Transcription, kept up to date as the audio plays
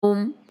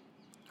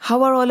How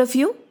are all of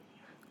you?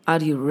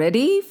 Are you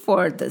ready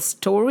for the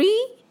story?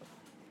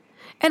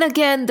 And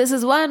again, this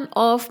is one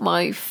of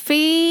my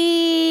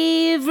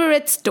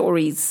favorite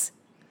stories.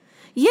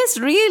 Yes,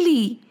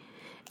 really.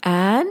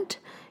 And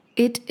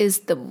it is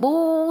the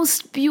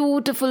most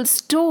beautiful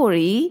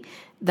story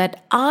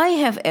that I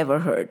have ever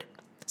heard.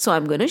 So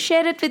I'm going to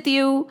share it with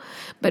you.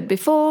 But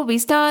before we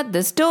start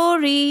the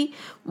story,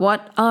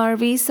 what are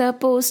we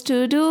supposed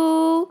to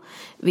do?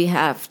 We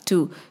have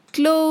to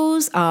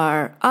close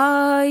our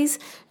eyes,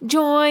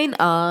 join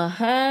our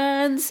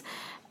hands,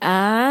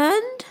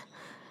 and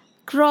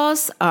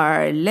cross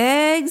our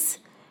legs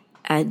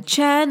and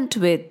chant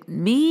with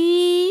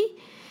me.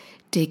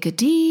 Take a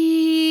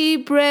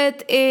deep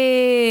breath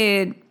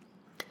in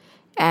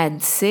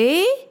and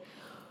say,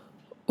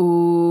 Om.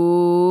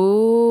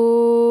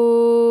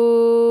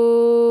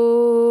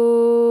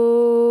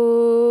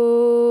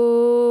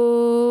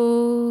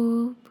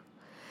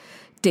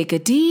 Take a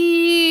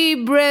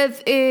deep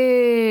breath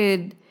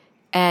in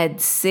and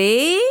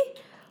say,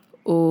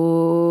 Om.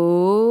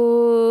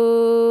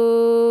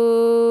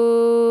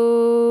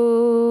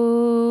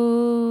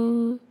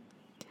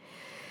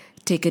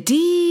 Take a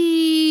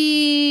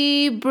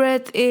deep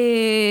breath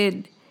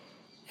in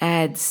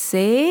and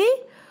say,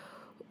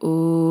 Om.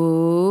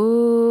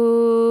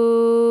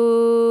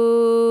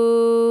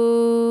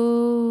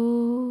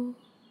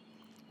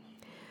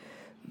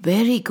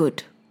 Very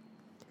good.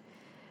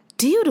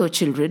 Do you know,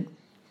 children,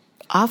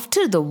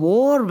 after the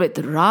war with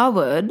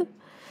Ravan,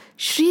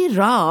 Sri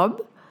Ram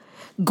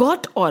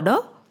got on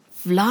a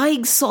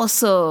flying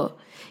saucer.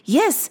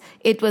 Yes,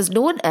 it was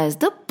known as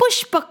the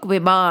Pushpak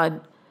Viman.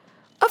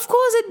 Of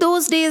course, in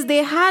those days,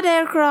 they had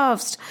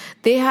aircrafts.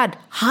 They had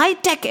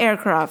high-tech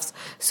aircrafts.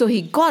 So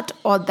he got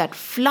on that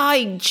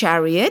flying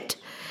chariot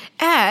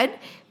and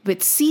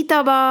with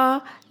Sita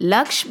Ma,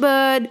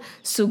 Lakshman,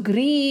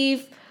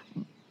 Sugriv,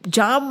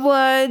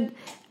 Jamwan,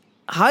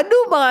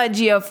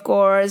 Hanumanji, of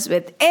course,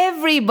 with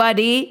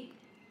everybody,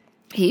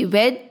 he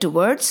went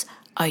towards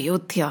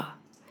Ayodhya.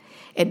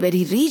 And when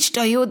he reached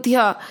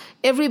Ayodhya,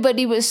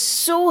 everybody was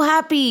so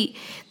happy.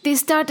 They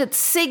started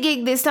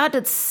singing, they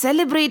started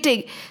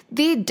celebrating.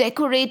 They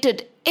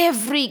decorated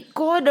every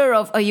corner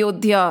of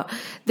Ayodhya.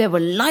 There were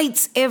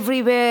lights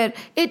everywhere.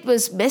 It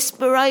was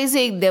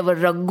mesmerizing. There were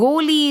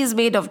rangolis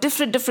made of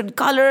different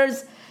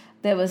colors.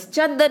 There was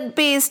chandan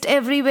paste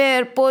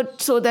everywhere put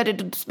so that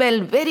it would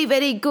smell very,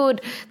 very good.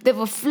 There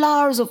were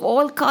flowers of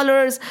all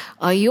colors.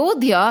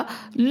 Ayodhya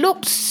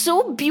looked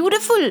so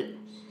beautiful.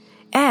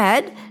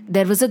 And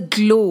there was a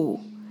glow.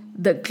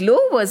 The glow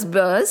was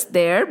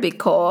there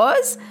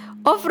because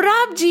of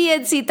Ramji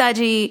and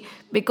Sitaji,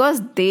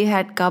 because they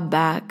had come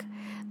back.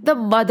 The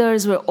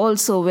mothers were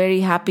also very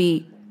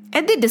happy.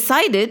 And they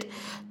decided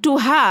to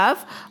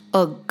have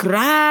a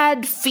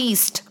grand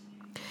feast.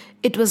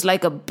 It was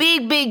like a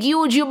big,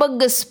 huge,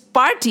 humongous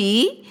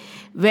party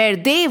where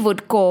they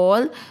would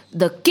call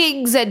the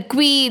kings and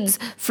queens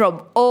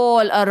from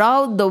all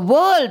around the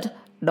world.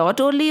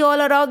 Not only all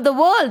around the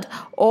world,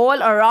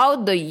 all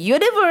around the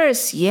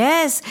universe.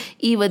 Yes,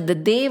 even the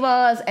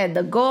devas and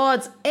the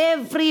gods,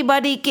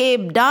 everybody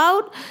came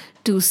down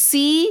to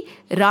see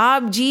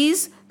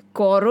Ramji's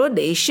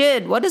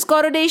coronation. What is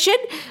coronation?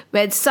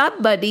 When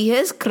somebody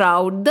has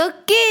crowned the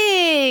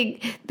king.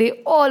 They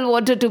all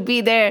wanted to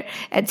be there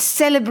and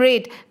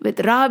celebrate with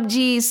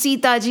Ramji,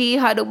 Sitaji,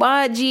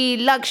 Hanumanji,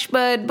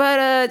 Lakshman,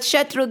 Bharat,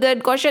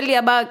 Shatrughan,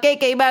 Kaushalya Ma,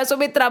 Kaikeyi Ma,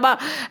 Sumitra Ma,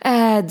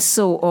 and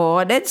so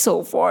on and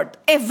so forth.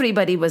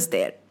 Everybody was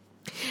there.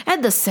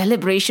 And the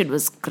celebration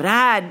was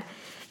grand.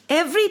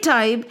 Every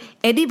time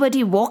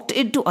anybody walked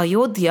into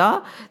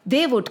Ayodhya,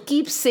 they would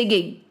keep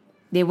singing.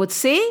 They would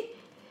say,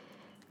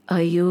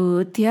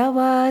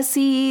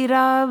 Ayodhyavasi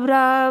Ram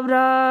Ram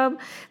Ram,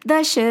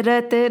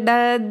 Dasharath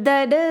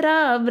Nandan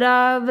Ram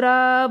Ram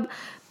Ram,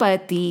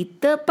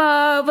 Patita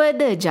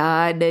Pavan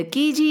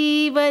Janaki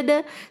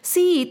Jeevan,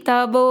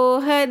 Sita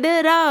Mohan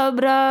Ram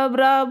Ram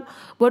Ram.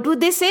 What would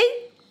they say?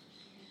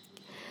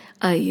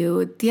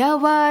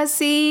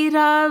 Ayodhyavasi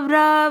Ram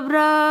Ram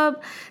Ram,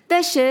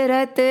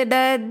 Dasharath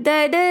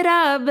Nandan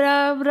Ram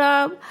Ram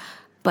Ram,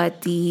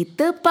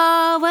 Patita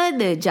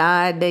Pavan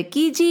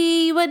Janaki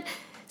Jeevan,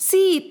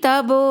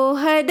 Sita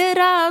Mohan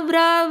Ram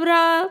Ram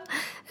Ram,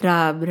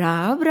 Ram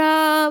Ram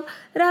Ram,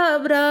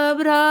 Ram Ram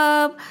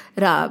Ram,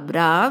 Ram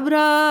Ram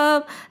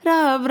Ram,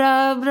 Ram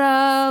Ram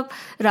Ram,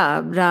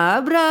 Ram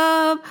Ram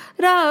Ram,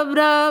 Ram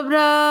Ram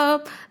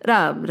Ram,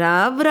 Ram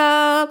Ram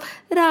Ram,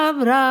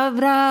 Ram Ram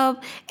Ram.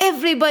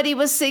 Everybody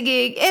was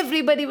singing.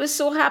 Everybody was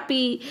so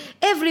happy.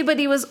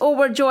 Everybody was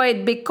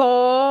overjoyed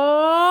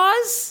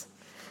because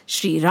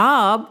Sri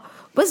Ram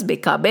was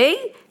becoming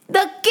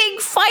the king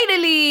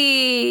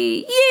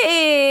finally!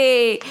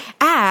 Yay!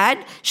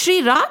 And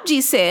Sri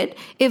Ramji said,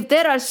 if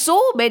there are so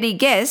many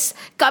guests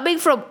coming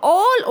from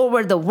all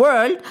over the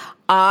world,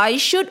 I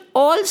should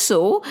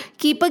also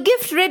keep a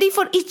gift ready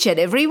for each and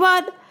every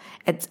one.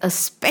 It's a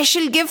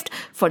special gift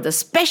for the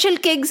special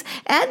kings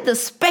and the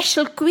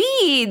special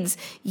queens.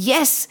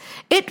 Yes,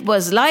 it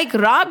was like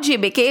Ramji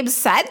became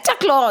Santa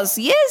Claus.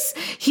 Yes,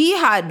 he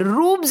had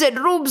rooms and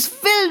rooms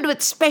filled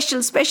with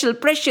special,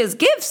 precious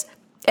gifts.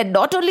 And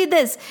not only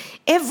this,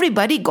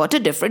 everybody got a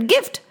different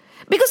gift.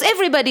 Because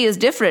everybody is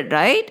different,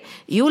 right?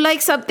 You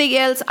like something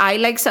else, I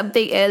like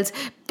something else.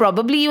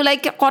 Probably you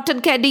like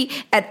cotton candy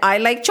and I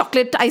like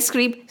chocolate ice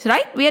cream,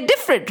 right? We are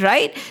different,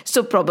 right?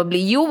 So probably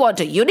you want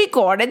a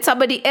unicorn and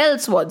somebody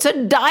else wants a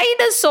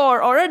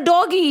dinosaur or a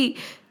doggy.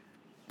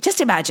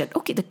 Just imagine,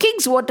 okay, the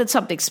kings wanted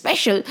something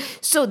special,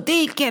 so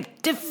they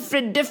kept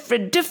different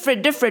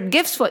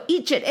gifts for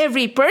each and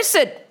every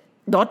person.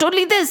 Not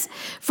only this,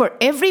 for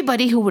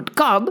everybody who would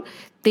come,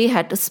 they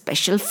had a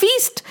special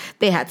feast.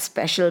 They had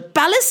special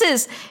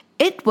palaces.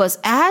 It was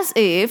as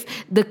if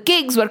the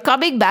kings were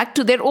coming back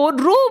to their own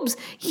rooms.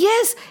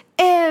 Yes,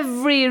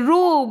 every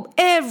room,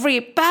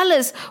 every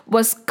palace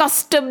was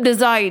custom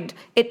designed.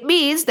 It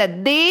means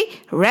that they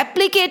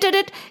replicated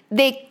it,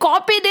 they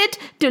copied it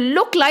to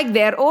look like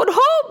their own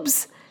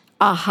homes.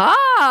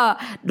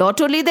 Aha! Not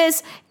only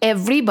this,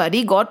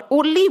 everybody got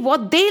only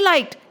what they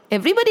liked.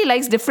 Everybody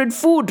likes different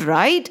food,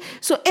 right?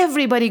 So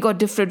everybody got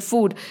different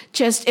food.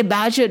 Just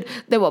imagine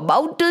there were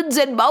mountains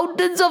and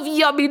mountains of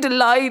yummy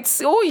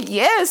delights. Oh,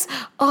 yes.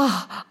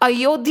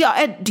 Ayodhya.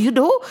 And do you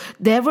know,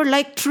 there were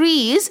like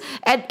trees,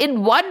 and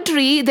in one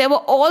tree, there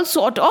were all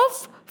sort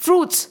of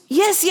fruits.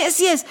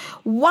 Yes.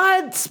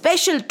 One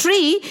special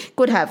tree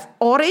could have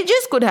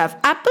oranges, could have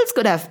apples,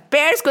 could have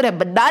pears, could have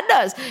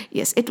bananas.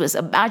 Yes, it was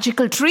a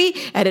magical tree,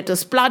 and it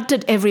was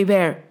planted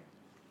everywhere.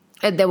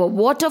 And there were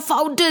water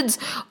fountains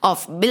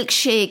of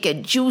milkshake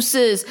and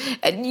juices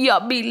and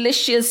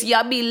yummy-licious,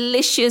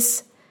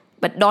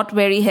 but not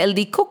very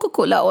healthy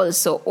Coca-Cola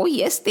also. Oh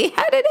yes, they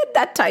had it at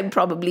that time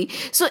probably.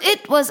 So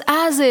it was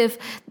as if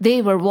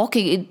they were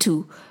walking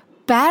into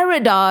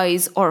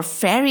paradise or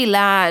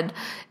fairyland.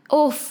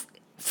 Oh,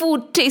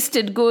 food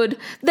tasted good,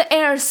 the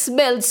air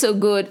smelled so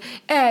good,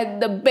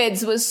 and the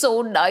beds were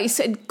so nice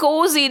and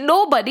cozy.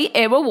 Nobody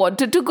ever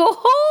wanted to go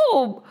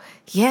home.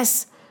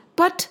 Yes,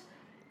 but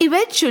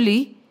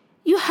eventually,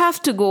 you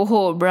have to go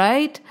home,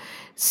 right?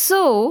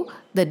 So,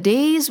 the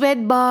days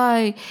went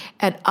by,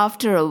 and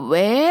after a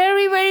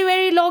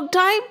very long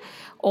time,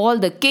 all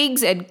the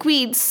kings and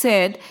queens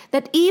said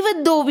that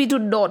even though we do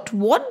not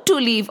want to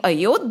leave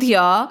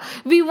Ayodhya,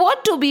 we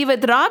want to be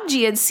with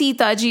Ramji and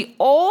Sita ji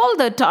all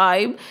the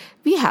time,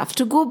 we have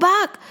to go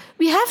back.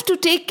 We have to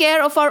take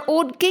care of our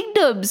own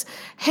kingdoms.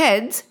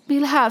 Hence,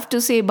 we'll have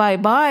to say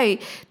bye-bye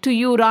to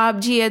you,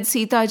 Ramji and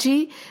Sita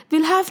ji.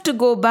 We'll have to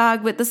go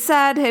back with a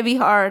sad, heavy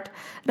heart.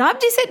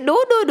 Ramji said,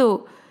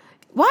 no.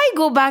 Why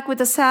go back with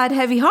a sad,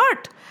 heavy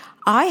heart?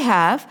 I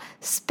have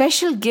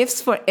special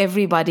gifts for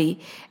everybody.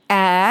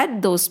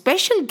 And those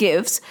special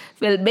gifts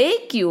will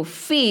make you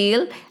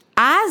feel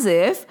as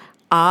if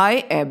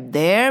I am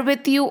there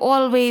with you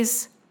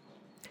always.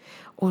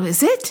 Oh,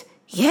 is it?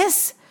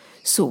 Yes.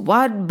 So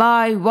one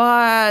by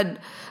one,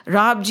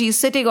 Ramji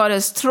sitting on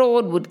his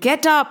throne would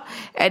get up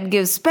and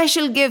give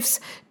special gifts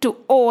to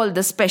all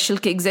the special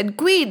kings and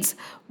queens.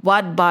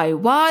 One by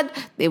one,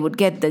 they would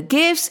get the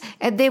gifts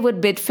and they would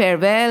bid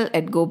farewell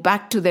and go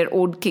back to their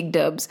own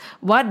kingdoms.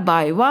 One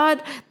by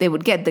one, they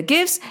would get the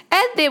gifts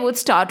and they would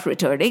start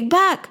returning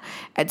back.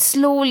 And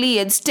slowly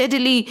and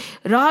steadily,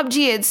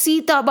 Ramji and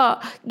Sita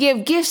Ma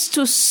gave gifts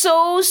to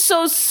so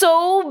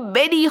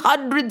many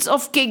hundreds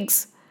of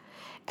kings.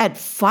 And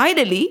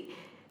finally,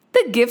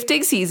 the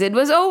gifting season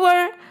was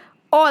over.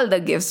 All the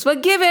gifts were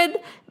given.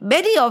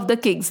 Many of the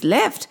kings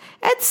left,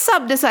 and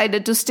some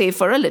decided to stay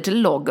for a little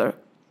longer.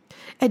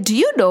 And do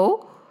you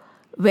know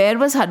where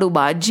was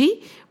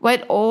Hanumanji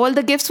when all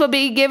the gifts were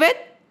being given?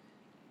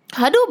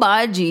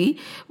 Hanumanji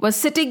was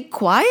sitting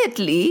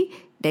quietly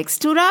next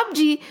to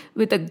Ramji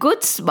with a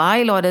good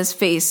smile on his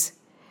face.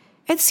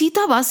 And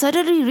Sita Ma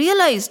suddenly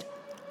realized,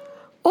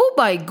 oh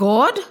my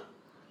God,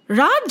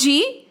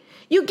 Ramji,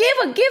 you gave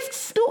a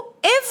gift to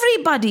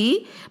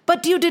everybody,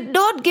 but you did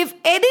not give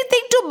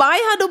anything to my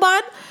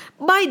Hanuman,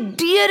 my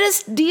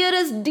dearest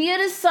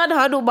son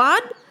Hanuman.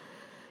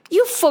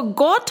 You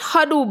forgot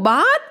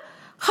Hanuman?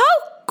 How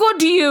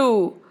could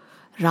you?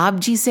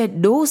 Ramji said,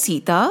 no,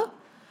 Sita.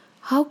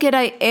 How can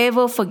I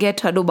ever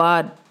forget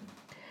Hanuman?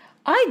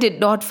 I did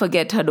not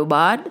forget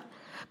Hanuman,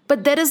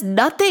 but there is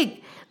nothing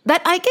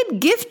that I can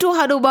give to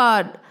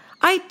Hanuman.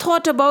 I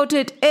thought about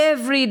it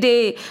every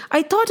day.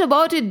 I thought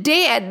about it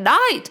day and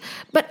night,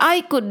 but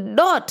I could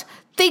not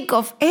think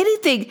of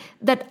anything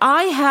that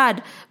I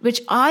had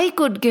which I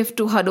could give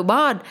to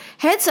Hanuman.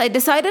 Hence, I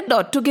decided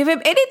not to give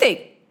him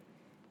anything.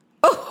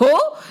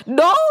 Oh,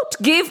 not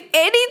give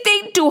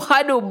anything to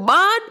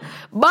Hanuman,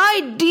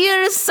 my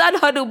dearest son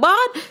Hanuman.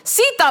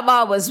 Sita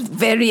Ma was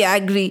very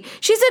angry.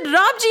 She said,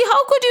 Ramji,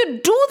 how could you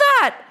do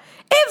that?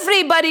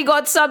 Everybody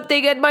got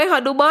something and my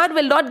Hanuman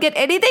will not get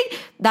anything.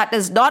 That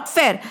is not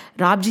fair.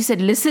 Ramji said,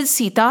 listen,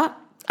 Sita,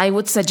 I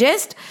would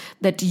suggest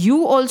that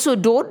you also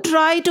don't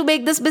try to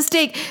make this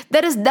mistake.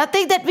 There is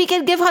nothing that we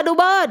can give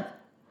Hanuman.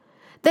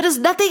 There is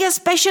nothing as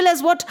special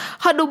as what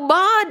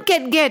Hanuman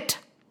can get.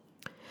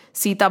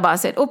 Sita Ma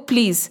said, oh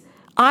please,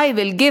 I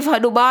will give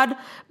Hanuman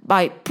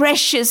my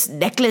precious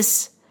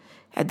necklace.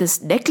 And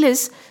this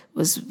necklace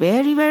was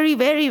very, very,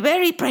 very,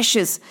 very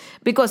precious,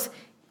 because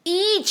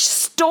each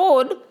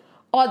stone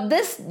on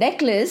this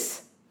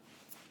necklace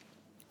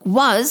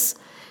was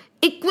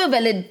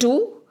equivalent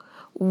to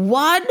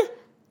one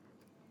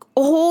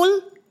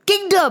whole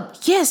kingdom.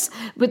 Yes,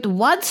 with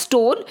one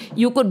stone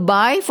you could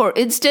buy, for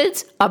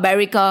instance,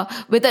 America.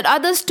 With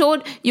another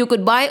stone you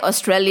could buy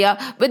Australia.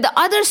 With the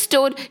other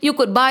stone you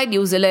could buy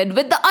New Zealand.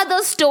 With the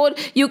other stone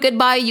you could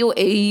buy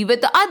UAE.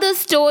 With the other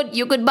stone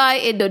you could buy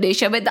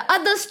Indonesia. With the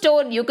other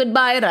stone you could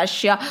buy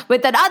Russia.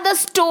 With another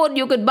stone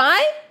you could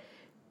buy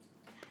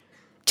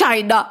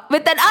China.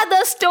 With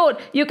another stone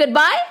you could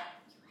buy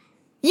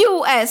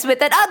US.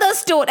 With another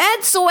stone,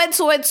 and so and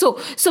so and so.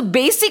 So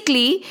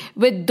basically,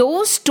 with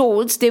those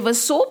stones, they were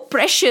so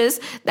precious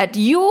that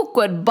you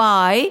could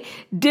buy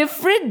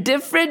different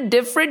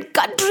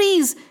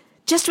countries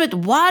just with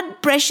one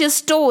precious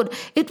stone.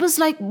 It was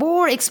like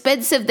more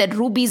expensive than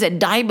rubies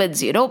and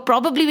diamonds,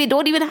 Probably we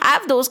don't even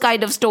have those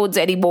kind of stones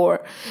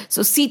anymore.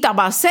 So Sita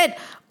Ma said,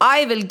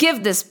 I will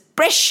give this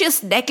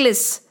precious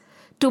necklace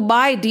to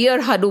my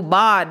dear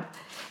Hanuman.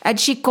 And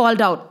she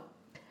called out,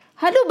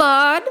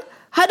 Hanuman,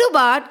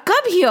 Hanuman,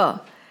 come here.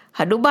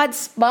 Hanuman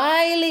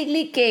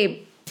smilingly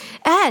came.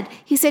 And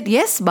he said,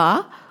 yes,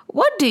 Ma,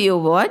 what do you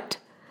want?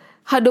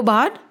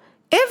 Hanuman,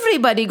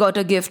 everybody got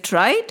a gift,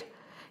 right?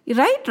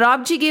 Right?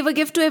 Ramji gave a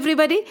gift to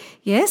everybody?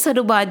 Yes,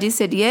 Hanumanji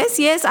said, yes,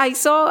 I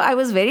saw. I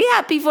was very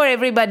happy for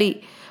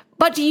everybody.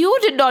 But you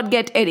did not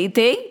get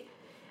anything.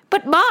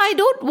 But Ma, I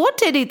don't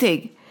want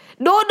anything.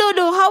 No.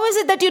 How is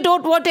it that you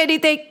don't want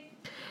anything?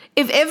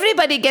 If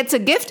everybody gets a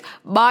gift,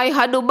 my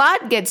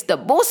Hanuman gets the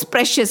most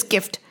precious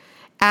gift.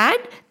 And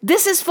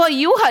this is for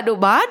you,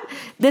 Hanuman.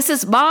 This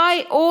is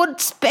my own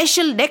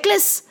special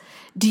necklace.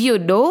 Do you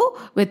know,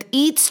 with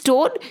each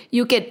stone,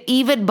 you can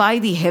even buy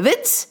the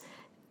heavens?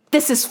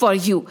 This is for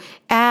you.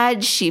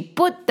 And she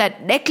put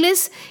that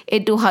necklace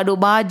into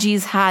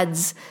Hanumanji's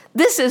hands.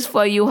 This is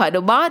for you,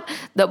 Hanuman,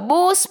 the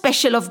most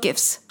special of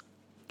gifts.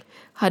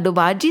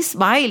 Hanumanji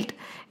smiled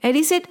and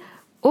he said,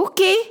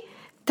 okay,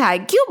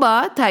 thank you,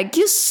 Ma. Thank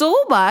you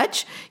so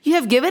much. You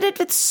have given it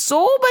with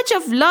so much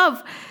of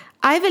love.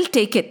 I will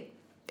take it.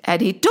 And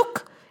he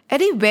took,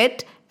 and he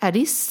went, and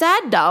he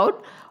sat down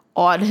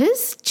on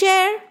his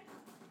chair.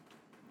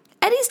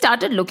 And he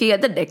started looking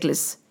at the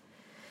necklace.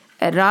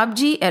 And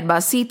Ramji and Ma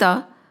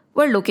Sita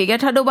were looking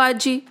at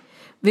Hanumanji.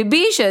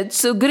 Vibhishan,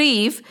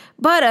 Sugriv,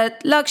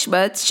 Bharat,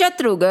 Lakshman,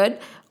 Shatrughan,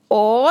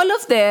 all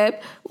of them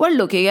were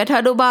looking at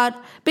Hanuman.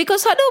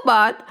 Because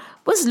Hanuman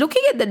was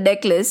looking at the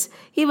necklace.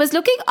 He was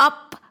looking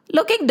up,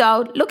 looking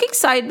down, looking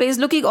sideways,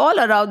 looking all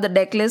around the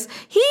necklace.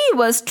 He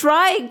was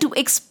trying to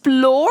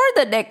explore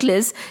the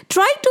necklace,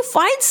 trying to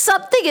find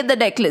something in the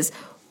necklace.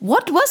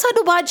 What was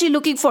Hanumanji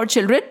looking for,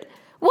 children?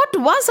 What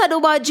was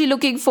Hanumanji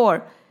looking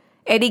for?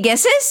 Any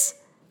guesses?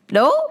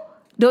 No?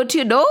 Don't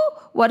you know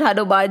what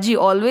Hanumanji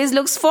always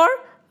looks for?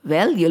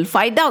 Well, you'll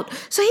find out.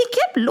 So he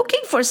kept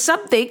looking for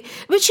something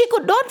which he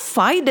could not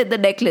find in the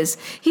necklace.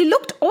 He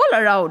looked all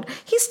around.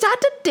 He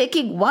started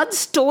taking one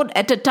stone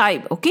at a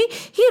time, okay?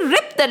 He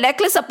ripped the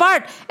necklace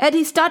apart and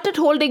he started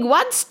holding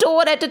one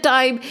stone at a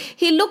time.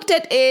 He looked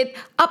at it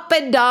up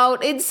and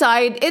down,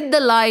 inside, in the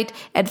light,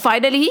 and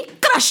finally he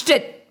crushed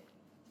it.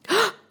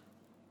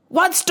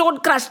 One stone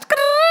crushed.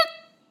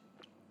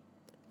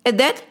 And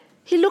then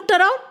he looked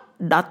around.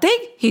 Nothing.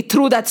 He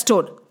threw that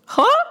stone.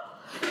 Huh?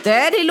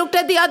 Then he looked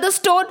at the other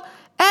stone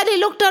and he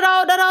looked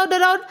around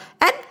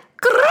and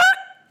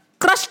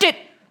crushed it.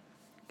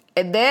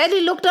 And then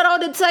he looked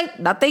around inside.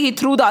 Nothing. He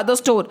threw the other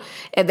stone.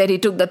 And then he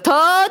took the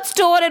third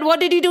stone. And what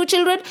did he do,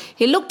 children?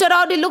 He looked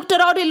around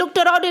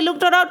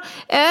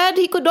and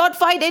he could not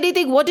find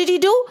anything. What did he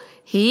do?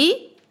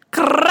 He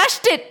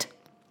crushed it.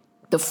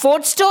 The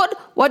fourth stone,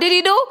 what did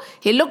he do?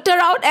 He looked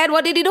around and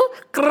what did he do?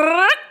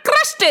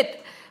 Crushed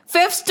it.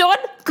 Fifth stone,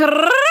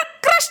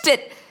 crushed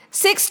it.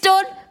 Sixth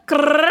stone,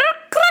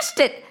 crushed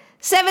it.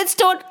 Seventh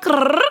stone,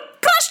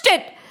 crushed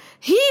it.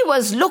 He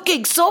was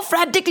looking so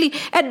frantically,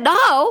 and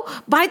now,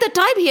 by the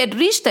time he had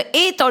reached the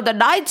 8th or the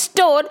 9th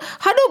stone,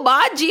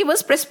 Hanumanji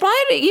was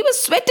perspiring, he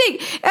was sweating,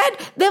 and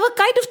there were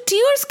kind of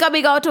tears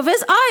coming out of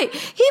his eye.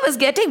 He was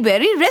getting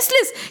very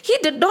restless. He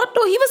did not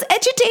know, he was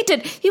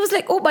agitated. He was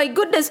like, oh my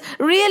goodness,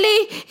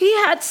 really? He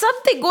had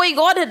something going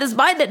on in his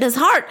mind and his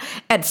heart.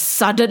 And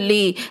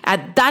suddenly,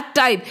 at that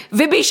time,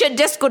 Vibhishan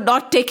just could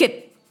not take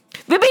it.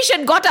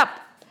 Vibhishan got up,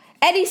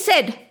 and he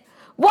said,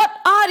 what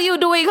are you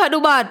doing,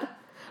 Hanuman?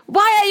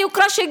 Why are you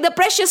crushing the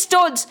precious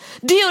stones?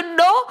 Do you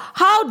know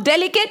how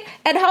delicate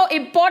and how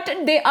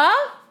important they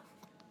are?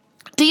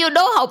 Do you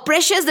know how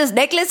precious this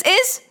necklace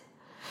is?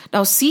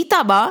 Now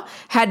Sita Ma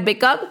had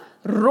become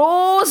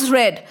rose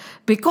red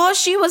because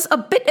she was a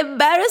bit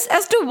embarrassed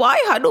as to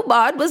why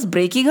Hanuman was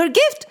breaking her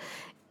gift.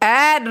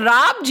 And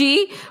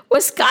Ramji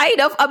was kind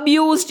of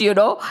amused,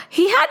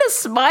 He had a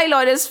smile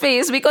on his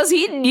face because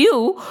he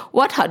knew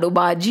what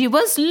Hanumanji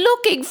was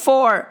looking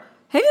for.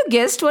 Have you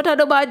guessed what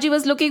Hanumanji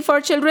was looking for,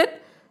 children?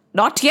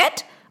 Not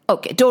yet?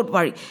 Okay, don't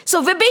worry.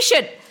 So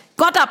Vibhishan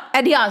got up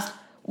and he asked,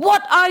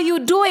 "What are you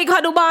doing,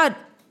 Hanuman?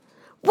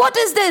 What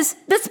is this?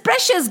 This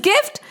precious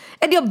gift?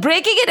 And you're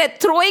breaking it and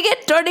throwing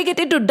it, turning it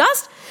into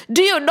dust?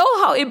 Do you know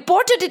how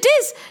important it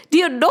is? Do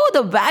you know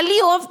the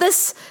value of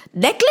this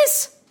necklace?"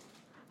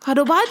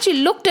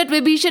 Hanumanji looked at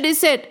Vibhishan and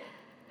said,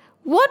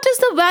 "What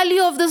is the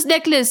value of this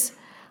necklace?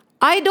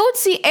 I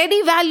don't see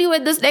any value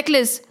in this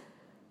necklace."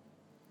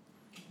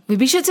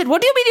 Vibhishan said,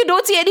 "What do you mean you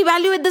don't see any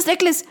value in this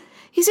necklace?"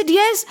 He said,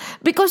 "Yes,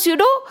 because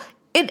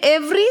in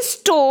every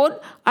stone,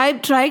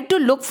 I'm trying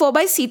to look for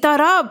my Sita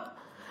Ram.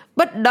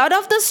 But none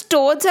of the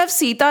stones have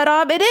Sita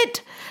Ram in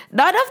it.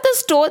 None of the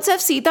stones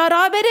have Sita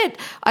Ram in it.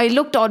 I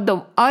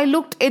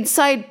looked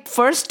inside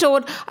first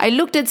stone. I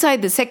looked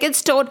inside the second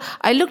stone.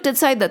 I looked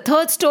inside the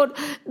third stone.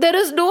 There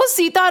is no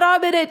Sita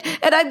Ram in it.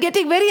 And I'm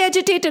getting very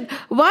agitated.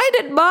 Why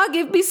did Ma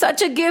give me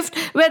such a gift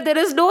where there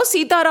is no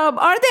Sita Ram?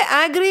 Are they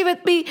angry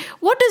with me?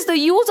 What is the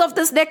use of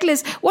this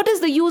necklace? What is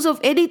the use of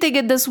anything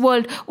in this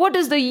world? What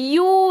is the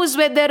use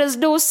when there is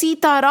no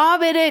Sita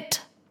Ram in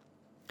it?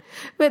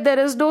 When there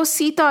is no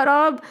Sita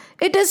Ram,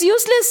 it is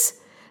useless.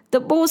 The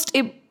most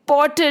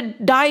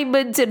important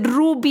diamonds and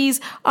rubies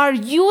are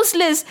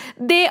useless.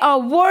 They are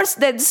worse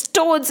than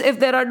stones if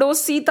there are no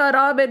Sita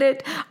Ram in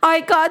it.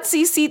 I can't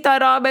see Sita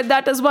Ram, and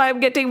that is why I'm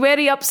getting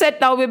very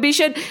upset now,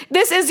 Vibhishan.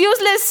 This is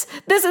useless.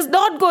 This is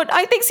not good.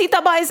 I think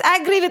Sita Ma is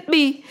angry with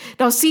me."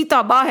 Now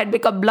Sita Ma had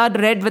become blood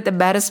red with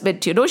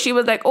embarrassment. She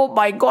was like, "Oh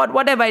my God,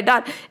 what have I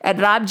done?" And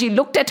Ramji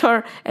looked at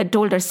her and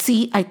told her,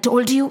 "See, I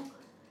told you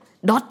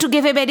not to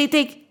give him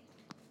anything."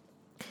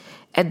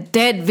 And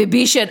then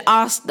Vibhishan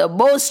asked the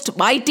most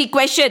mighty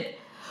question.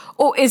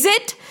 "Oh, is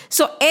it?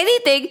 So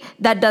anything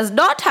that does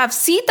not have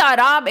Sita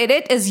Ram in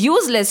it is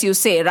useless, you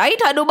say,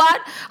 right,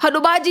 Hanuman?"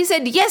 Hanumanji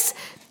said, "Yes,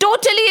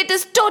 totally, it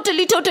is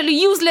totally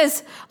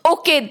useless."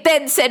 "Okay,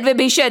 then," said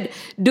Vibhishan,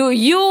 "do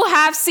you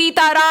have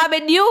Sita Ram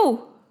in you?"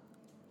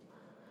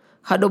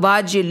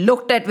 Hanumanji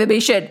looked at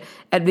Vibhishan,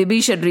 and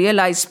Vibhishan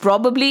realized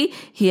probably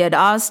he had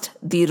asked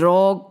the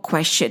wrong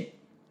question.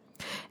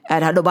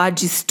 And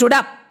Hanumanji stood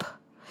up.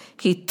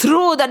 He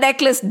threw the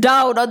necklace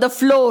down on the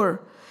floor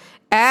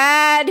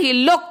and he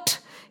looked.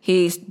 He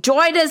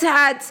joined his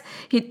hands.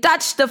 He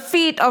touched the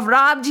feet of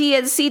Ramji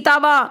and Sita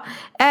Ma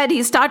and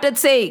he started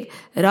saying,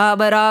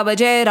 "Rama Rama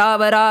Jai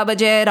Rama Rama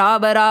Jai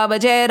Rama Rama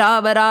Jai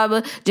Rama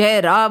Rama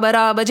Jai Rama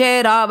Rama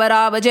Jai Rama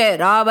Rama Jai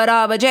Rama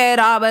Rama Jai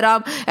Rama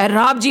Rama." And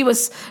Ramji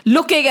was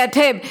looking at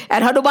him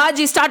and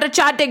Hanumanji started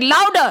chanting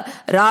louder,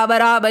 "Rama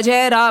Rama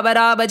Jai Rama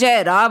Rama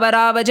Jai Rama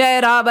Rama Jai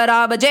Rama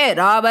Rama Jai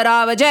Rama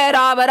Rama Jai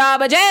Rama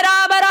Rama Jai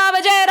Rama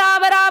Rama Jai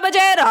Rama Rama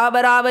Jai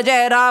Rama Rama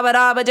Jai Rama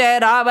Rama Jai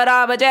Rama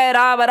Rama Jai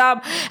Rama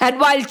Rama." And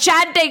while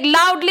chanting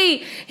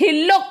loudly,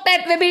 he looked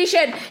at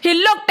Vibhishan, he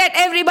looked at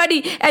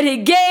everybody, and he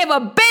gave a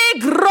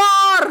big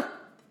roar.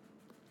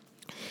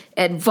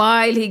 And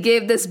while he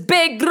gave this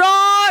big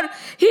roar,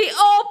 he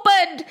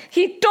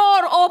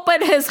tore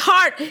open his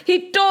heart, he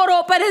tore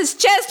open his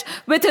chest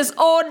with his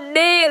own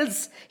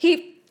nails. He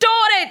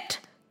tore it.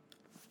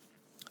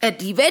 And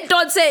he went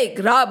on saying,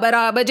 "Rama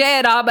Rama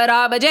Jai Rama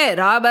Rama Jai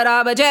Rama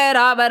Rama Jai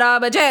Rama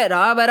Rama Jai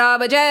Rama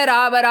Rama Jai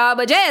Rama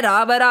Rama Jai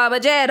Rama Rama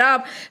Jai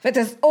Ram." With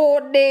his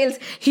own nails,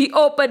 he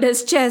opened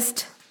his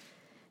chest.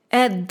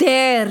 And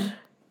there,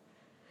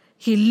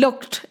 he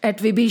looked at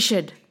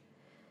Vibhishan.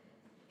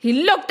 He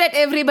looked at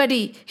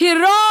everybody. He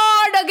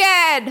roared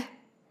again.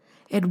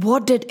 And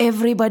what did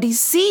everybody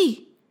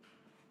see?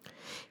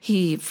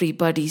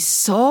 Everybody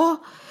saw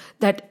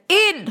that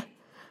in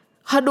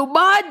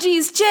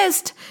Hanumanji's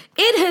chest,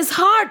 in his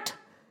heart,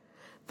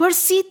 were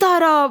Sita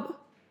Ram.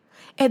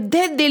 And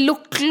then they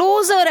looked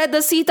closer at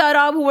the Sita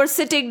Ram who were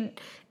sitting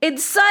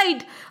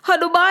inside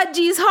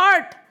Hanumanji's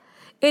heart.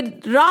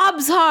 In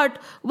Ram's heart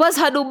was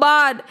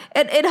Hanuman,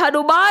 and in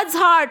Hanuman's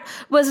heart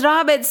was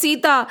Ram and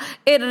Sita.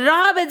 In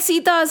Ram and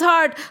Sita's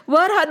heart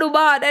were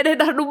Hanuman, and in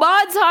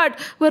Hanuman's heart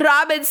were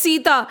Ram and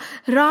Sita.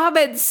 Ram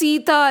and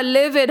Sita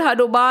live in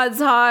Hanuman's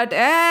heart,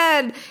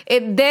 and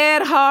in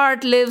their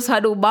heart lives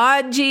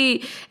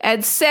Hanumanji.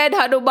 And said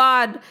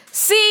Hanuman,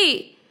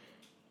 "See,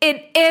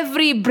 in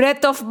every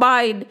breath of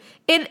mine,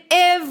 in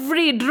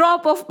every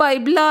drop of my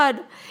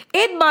blood,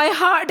 in my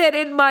heart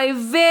and in my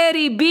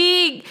very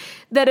being,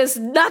 there is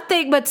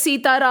nothing but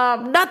Sita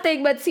Ram,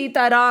 nothing but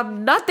Sita Ram,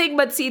 nothing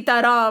but Sita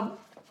Ram."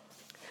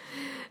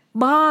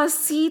 Ma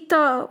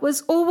Sita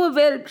was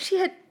overwhelmed. She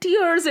had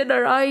tears in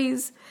her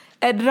eyes.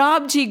 And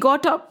Ramji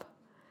got up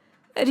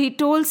and he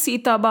told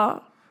Sita Ma,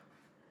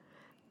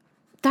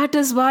 "That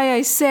is why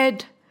I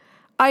said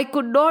I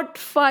could not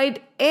find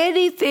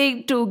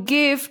anything to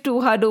give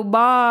to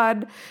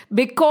Hanuman,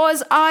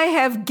 because I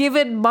have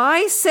given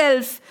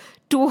myself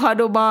to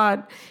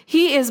Hanuman.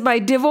 He is my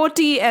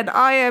devotee and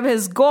I am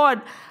his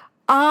God.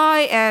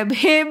 I am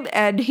him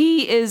and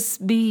he is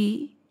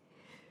me.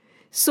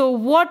 So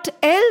what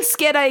else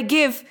can I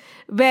give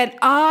when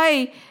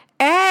I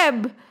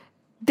am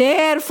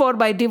there for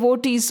my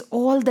devotees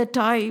all the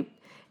time?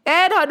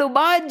 And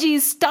Hanumanji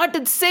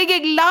started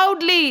singing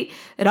loudly,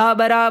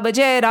 Rama Rama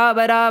Jai,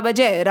 Rama Rama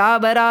Jai,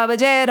 Rama Rama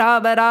Jai,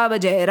 Rama Rama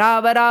Jai,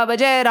 Rama Rama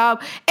Jai Ram.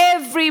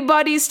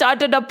 Everybody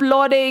started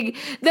applauding.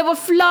 There were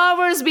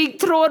flowers being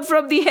thrown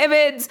from the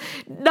heavens.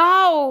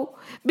 Now,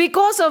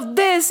 because of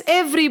this,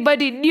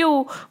 everybody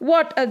knew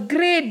what a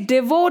great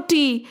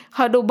devotee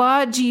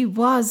Hanumanji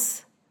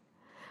was.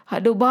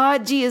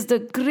 Hanumanji is the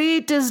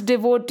greatest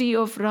devotee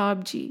of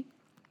Ramji.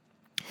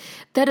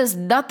 There is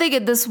nothing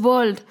in this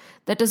world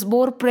that is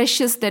more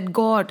precious than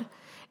God.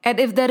 And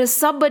if there is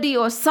somebody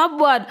or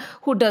someone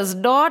who does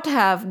not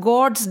have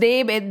God's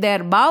name in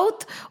their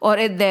mouth or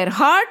in their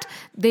heart,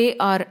 they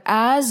are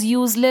as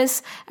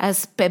useless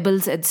as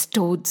pebbles and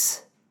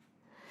stones.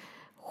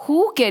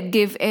 Who can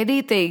give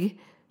anything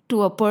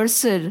to a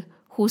person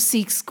who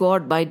seeks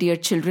God, my dear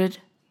children?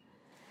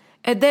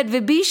 And then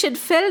Vibhishan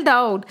fell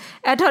down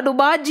at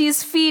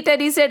Hanumanji's feet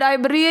and he said,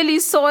 I'm really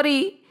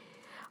sorry.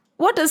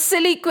 What a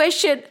silly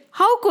question.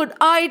 How could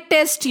I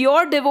test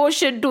your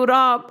devotion to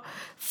Ram?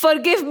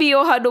 Forgive me,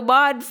 O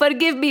Hanuman.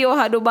 Forgive me, O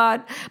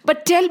Hanuman.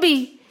 But tell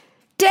me,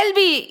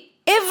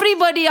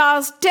 everybody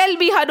asked, tell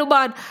me,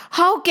 Hanuman,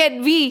 how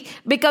can we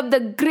become the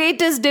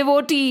greatest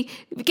devotee?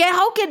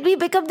 How can we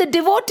become the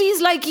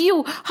devotees like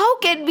you? How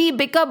can we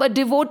become a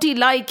devotee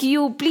like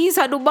you? Please,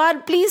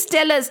 Hanuman, please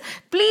tell us.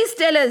 Please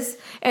tell us.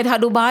 And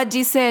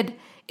Hanumanji said,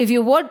 if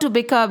you want to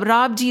become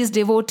Ramji's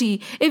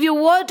devotee, if you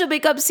want to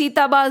become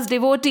Sita Ma's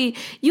devotee,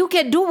 you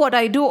can do what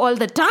I do all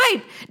the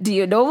time. Do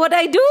you know what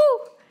I do?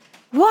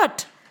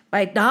 What?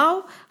 Right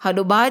now,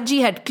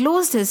 Hanumanji had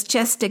closed his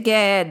chest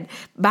again.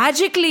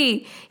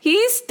 Magically,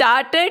 he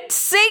started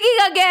singing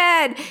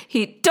again.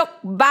 He took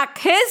back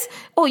his...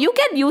 Oh, you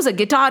can use a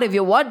guitar if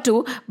you want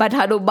to, but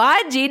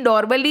Hanumanji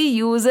normally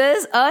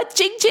uses a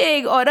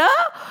ching-ching or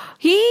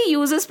he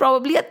uses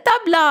probably a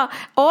tabla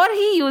or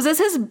he uses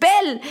his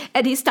bell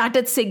and he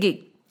started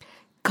singing.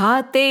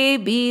 खाते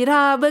भी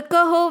राम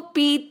कहो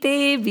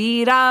पीते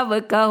भी राम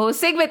कहो.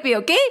 Sing with me,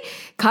 okay?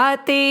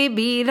 खाते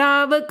भी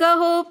राम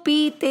कहो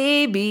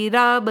पीते भी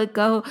राम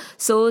कहो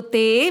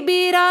सोते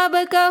भी राम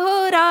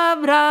कहो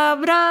राम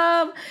राम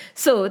राम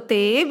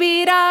सोते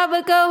भी राम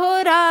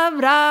कहो राम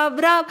राम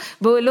राम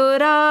बोलो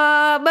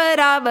राम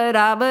राम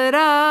राम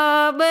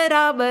राम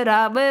राम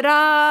राम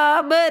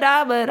राम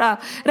राम राम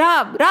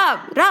राम राम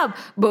राम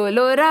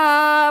बोलो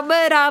राम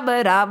राम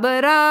राम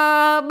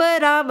राम राम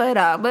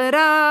राम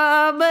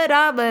राम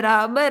राम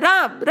राम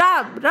राम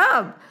राम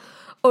राम.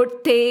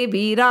 उठते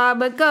भी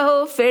राम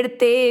कहो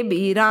फिरते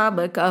भी राम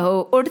कहो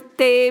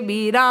उठते भी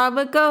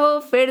राम कहो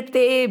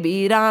फिरते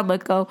भी राम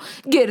कहो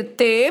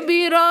गिरते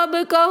भी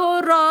राम कहो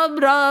राम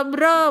राम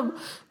राम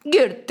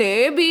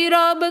गिरते भी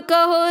राम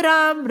कहो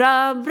राम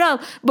राम राम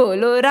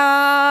बोलो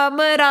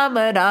राम राम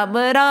राम राम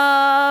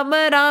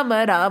राम राम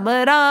राम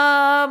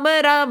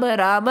राम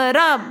राम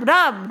राम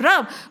राम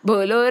राम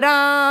बोलो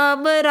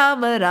राम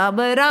राम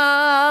राम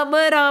राम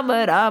राम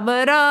राम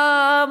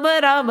राम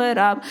राम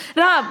राम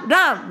राम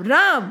राम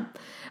राम.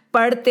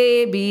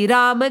 पढ़ते भी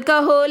राम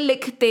कहो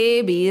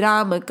लिखते भी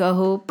राम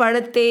कहो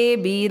पढ़ते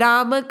भी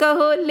राम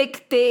कहो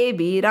लिखते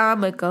भी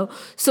राम कहो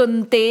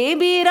सुनते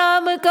भी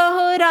राम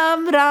कहो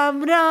राम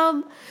राम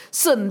राम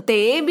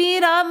सुनते भी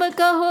राम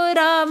कहो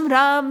राम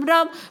राम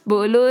राम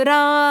बोलो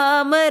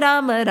राम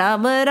राम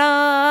राम राम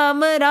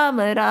राम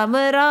राम राम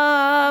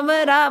राम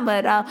राम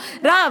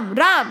राम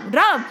राम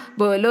राम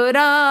बोलो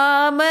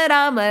राम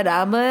राम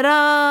राम राम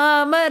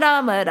राम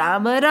राम राम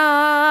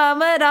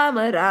राम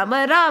राम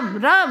राम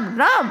राम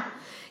राम.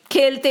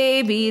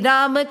 खेलते भी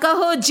राम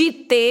कहो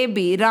जीतते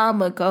भी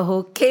राम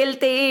कहो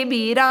खेलते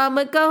भी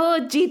राम कहो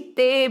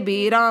जीतते भी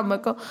राम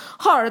कहो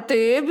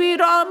हारते भी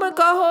राम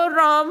कहो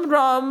राम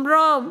राम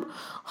राम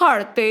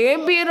हारते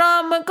भी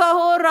राम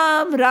कहो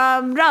राम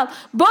राम राम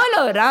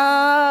बोलो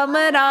राम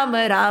राम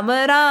राम राम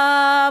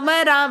राम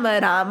राम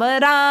राम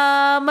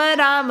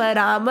राम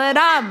राम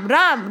राम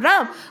राम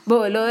राम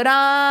बोलो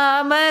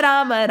राम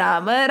राम राम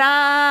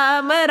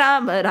राम राम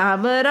राम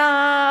राम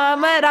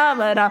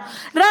राम राम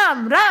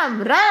राम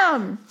राम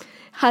राम.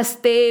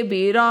 हंसते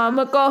भी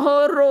राम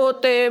कहो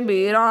रोते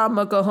भी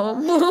राम कहो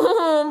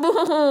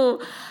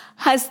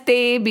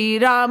हंसते भी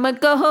राम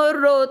कहो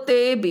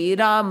रोते भी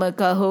राम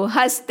कहो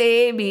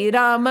हंसते भी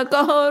राम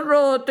कहो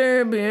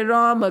रोते भी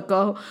राम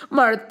कहो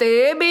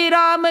मरते भी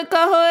राम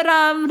कहो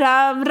राम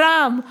राम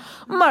राम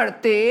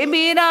मरते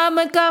भी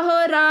राम कहो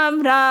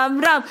राम राम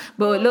राम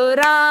बोलो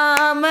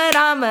राम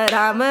राम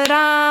राम राम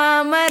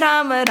राम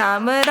राम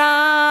राम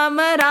राम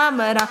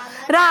राम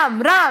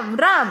राम राम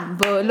राम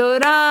बोलो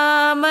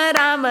राम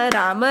राम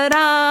राम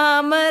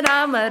राम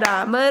राम राम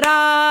राम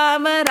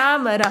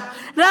राम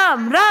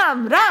राम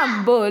राम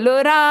राम बोलो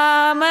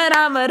राम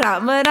राम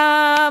राम राम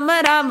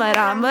राम राम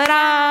राम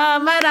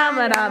राम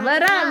राम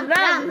राम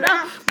राम राम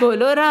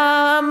बोलो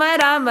राम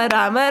राम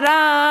राम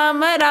राम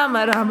राम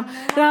राम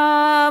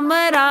राम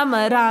राम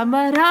राम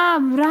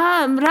राम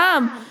राम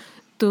राम.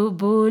 तो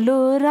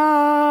बोलो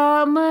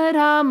Ram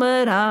Ram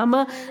Ram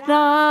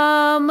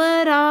Ram Ram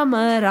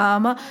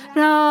Ram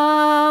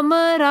Ram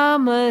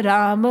Ram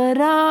Ram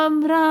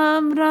Ram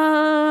Ram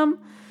Ram.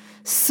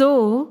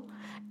 So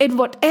in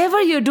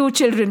whatever you do,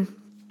 children,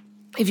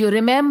 if you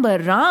remember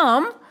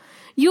Ram,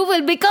 you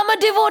will become a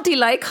devotee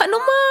like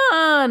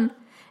Hanuman.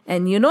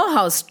 And you know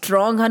how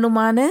strong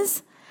Hanuman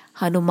is?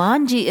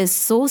 Hanumanji is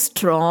so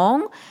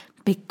strong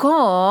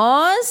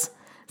because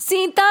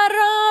Sita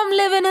Ram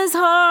live in his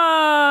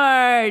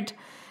heart.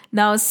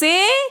 Now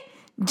say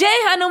Jai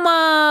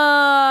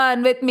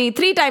Hanuman with me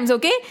 3 times,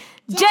 okay?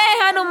 Jai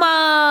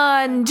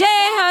Hanuman,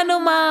 Jai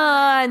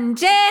Hanuman,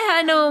 Jai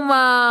Hanuman.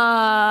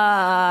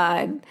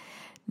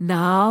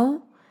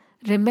 Now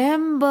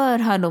remember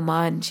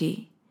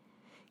Hanumanji.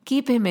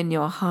 Keep him in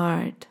your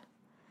heart.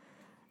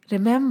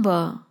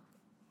 Remember,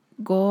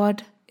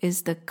 God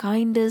is the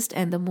kindest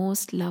and the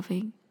most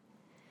loving.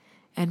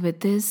 And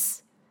with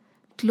this,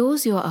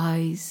 close your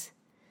eyes,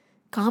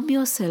 calm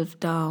yourself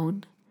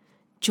down,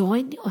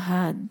 join your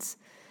hands,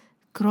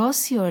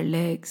 cross your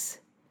legs,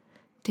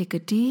 take a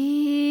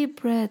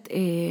deep breath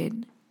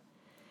in,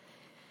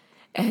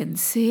 and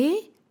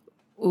say,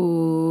 Om.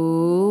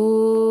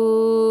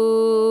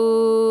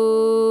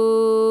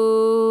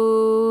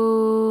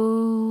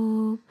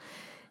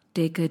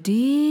 Take a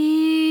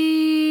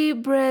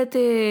deep breath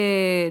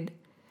in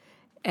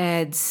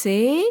and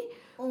say,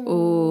 Om.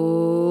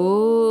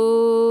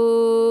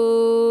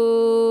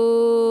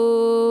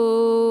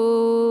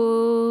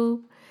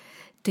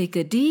 Take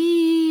a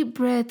deep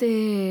breath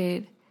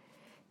in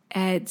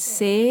and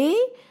say,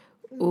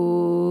 Om.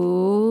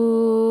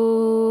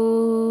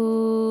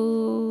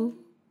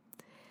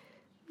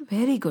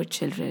 Very good,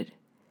 children.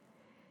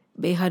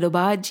 May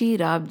Hanumanji,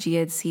 Ramji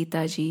and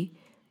Sita ji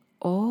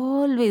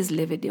always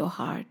live in your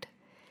heart.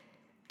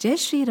 Jai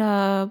Shri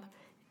Ram,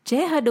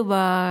 Jai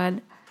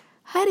Hanuman,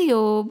 Hari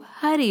Om,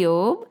 Hari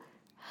Om,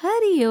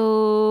 Hari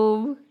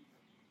Om.